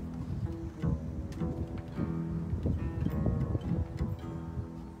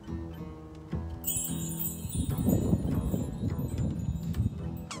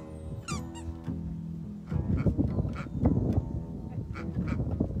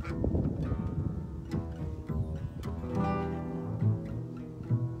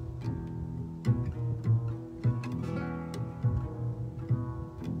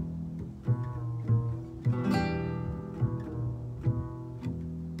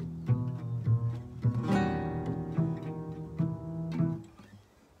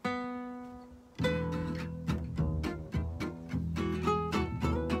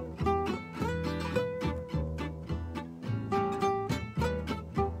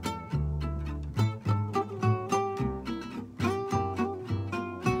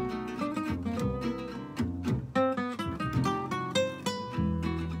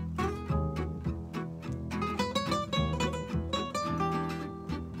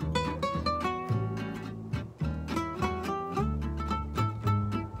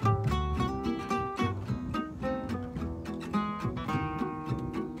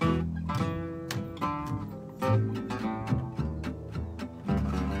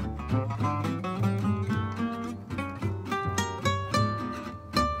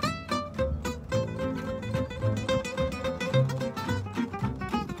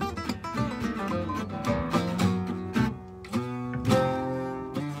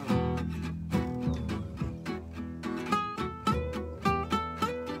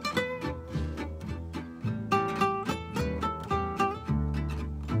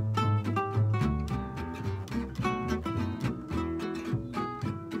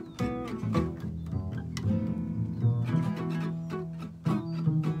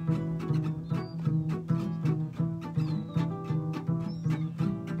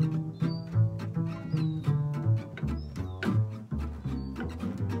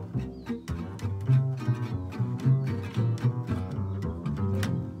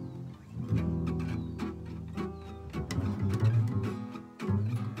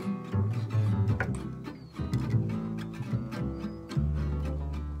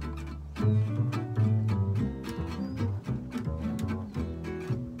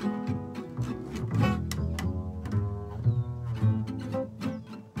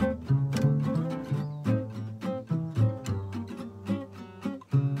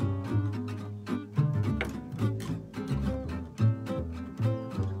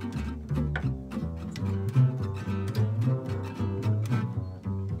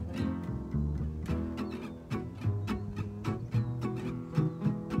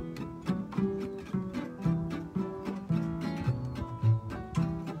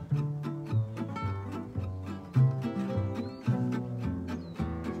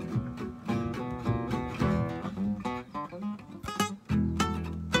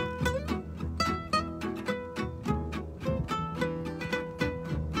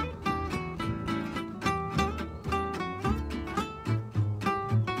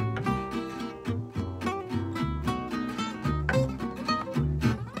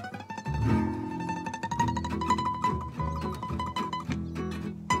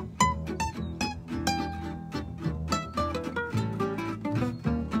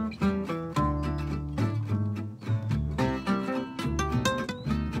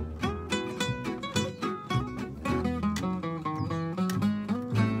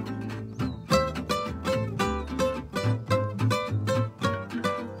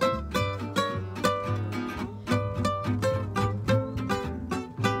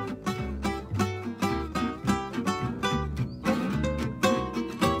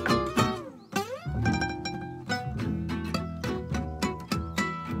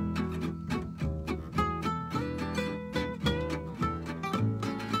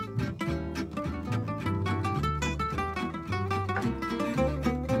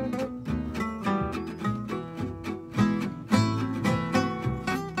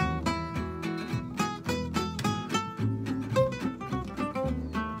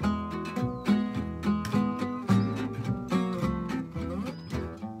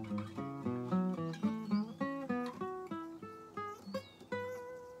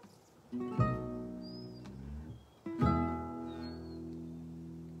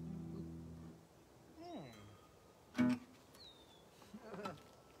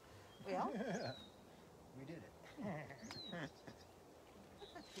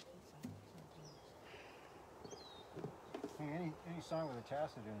 song with a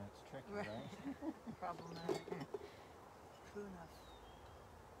tacit in it. It's tricky, Right. right? Problematic. True enough.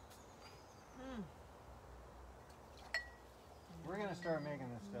 Mm. We're gonna start making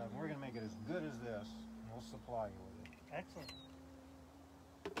this stuff. And we're gonna make it as good as this, and we'll supply you with it. Excellent.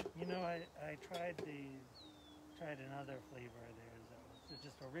 You know, I tried another flavor of theirs that was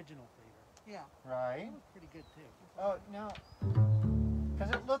just original flavor. Yeah. Right? That was pretty good too. Oh, now,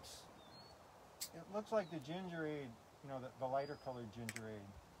 because it looks like the ginger ale, you know, the lighter colored ginger ale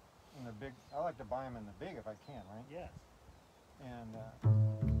in the big. I like to buy them in the big if I can, right? Yes. And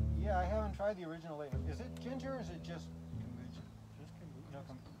yeah, I haven't tried the original ale. Is it ginger or is it just kombucha? Just kombucha. No,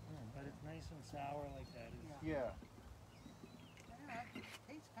 But it's nice and sour like that. It's, yeah. Yeah, it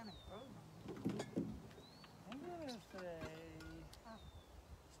tastes kind of frozen. I'm gonna say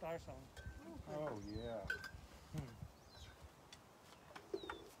Star Song. Oh yeah.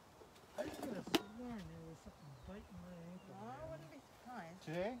 I could have sworn there was something biting my ankle. Oh, I wouldn't be surprised.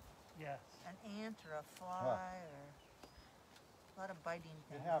 Today Yes. An ant or a fly or a lot of biting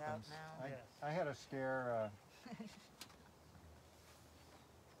it things out happens. now. Yes. I had a scare.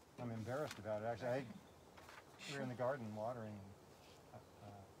 I'm embarrassed about it. Actually, we were in the garden watering.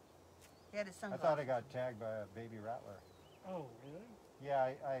 He had his I sunglasses. thought I got tagged by a baby rattler. Oh, really? Yeah,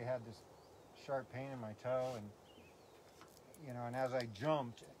 I had this sharp pain in my toe, and you know, and as I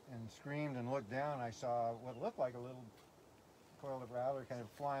jumped and screamed and looked down, I saw what looked like a little coiled rattler kind of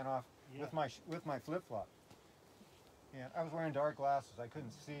flying off Yeah. with my flip flop. And I was wearing dark glasses; I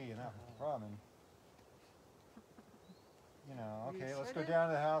couldn't see, and that was the problem. And, you know, You okay, let's should go have. down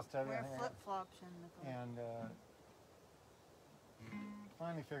to the house. Tell Wear everything. flip flops And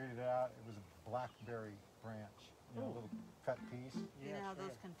finally figured it out. It was a blackberry branch, you know, a Oh. little cut piece. you know how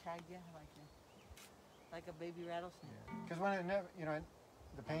those can tag you like a baby rattlesnake. Because when it never, you know,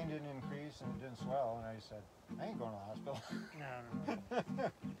 the pain didn't increase and it didn't swell, and I said, I ain't going to the hospital. No.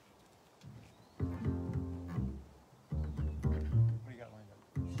 What do you got lined up?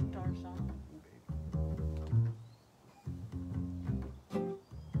 Star Song. Ooh, baby.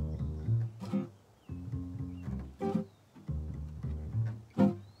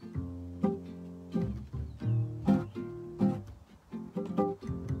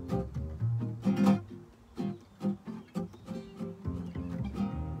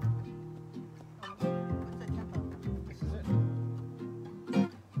 What's the tempo? This is it.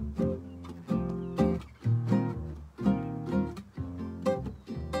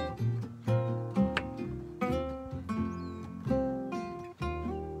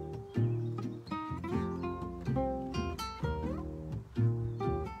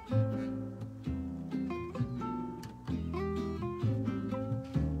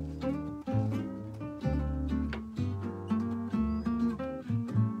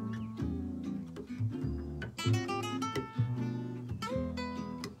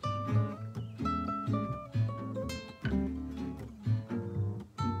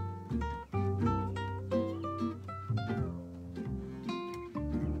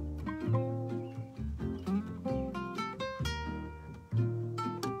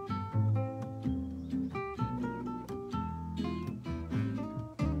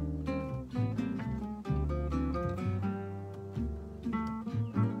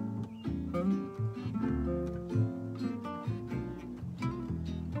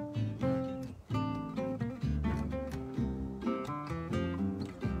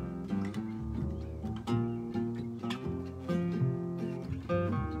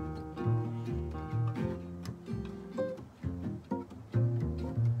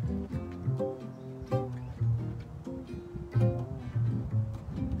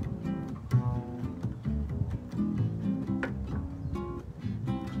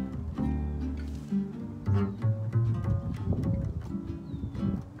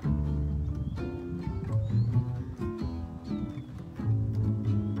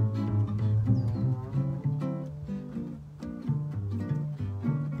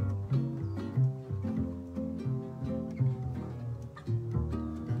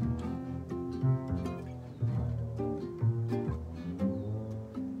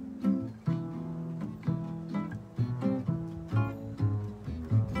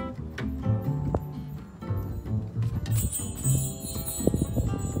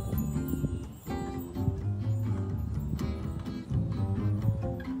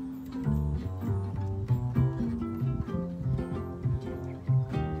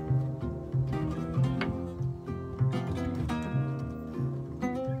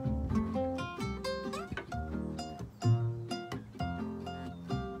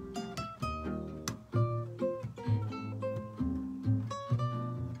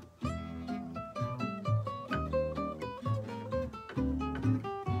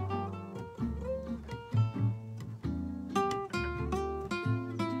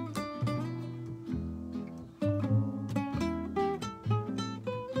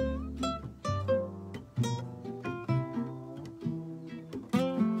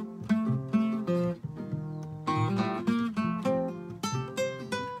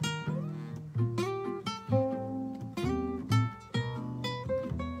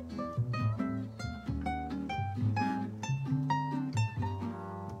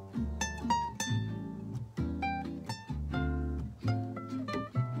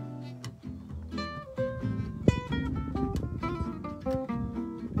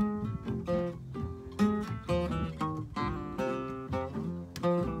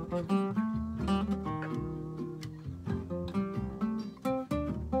 Look,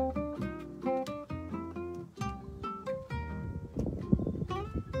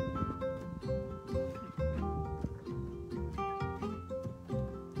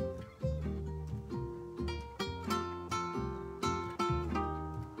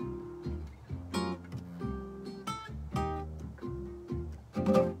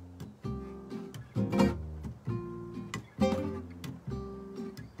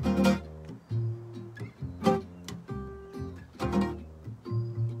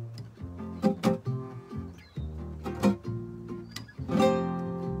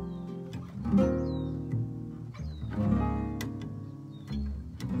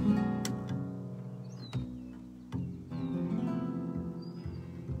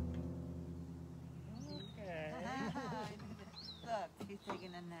 he's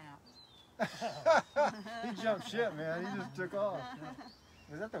taking a nap. He jumped ship, man. He just took off.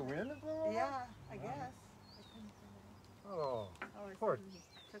 Is that the wind that blew over? Yeah, I guess. I couldn't figure Oh, it. Oh, it poor, suddenly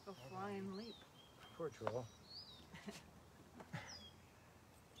took a flying leap. poor troll.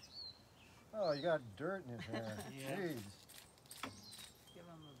 Oh, you got dirt in his hair. Yeah. Jeez. Give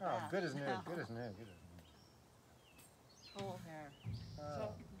him a Oh, bath. good as new. Good as new. Good as new. Troll hair.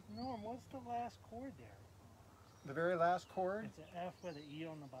 So, Norm, what's the last chord there? The very last chord? It's an F with an E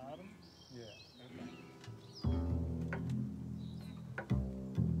on the bottom? Yeah. Okay.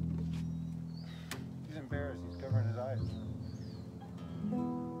 He's embarrassed. He's covering his eyes.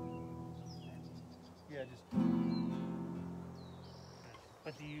 Yeah, just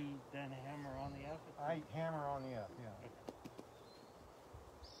But do you then hammer on the F? I hammer on the F. Yeah.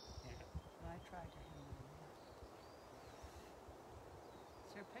 Yeah. Well, I tried to hammer him.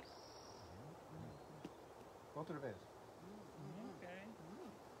 Is there a pick? Go to the bass. Okay.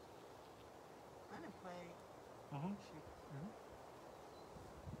 I'm gonna play. Uh-huh. I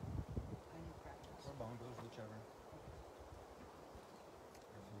need practice. Or bongos, whichever.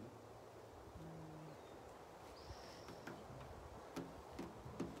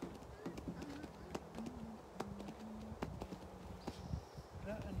 Is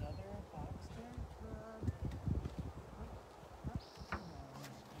that another box there?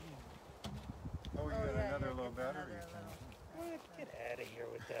 Oh, you got another low battery. Get out of here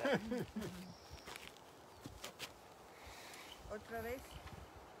with that. Otra vez.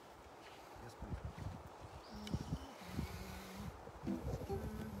 Yes, please.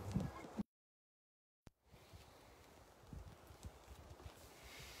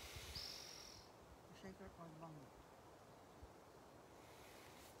 Shaker or bongo?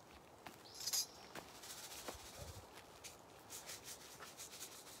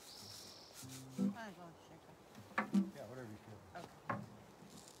 I go with shaker. Yeah, whatever you feel.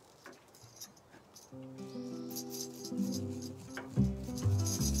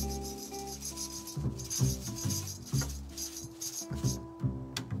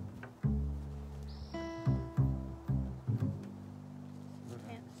 Okay.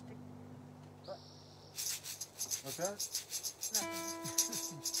 Can't stick. What's that?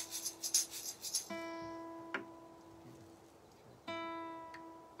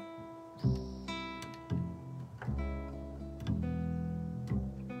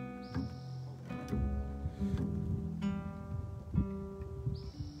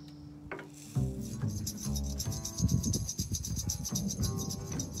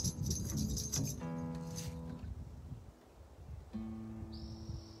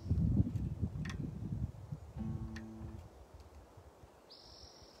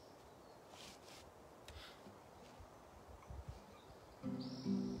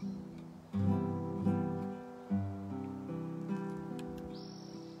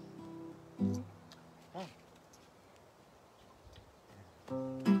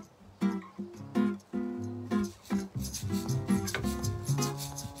 Oh.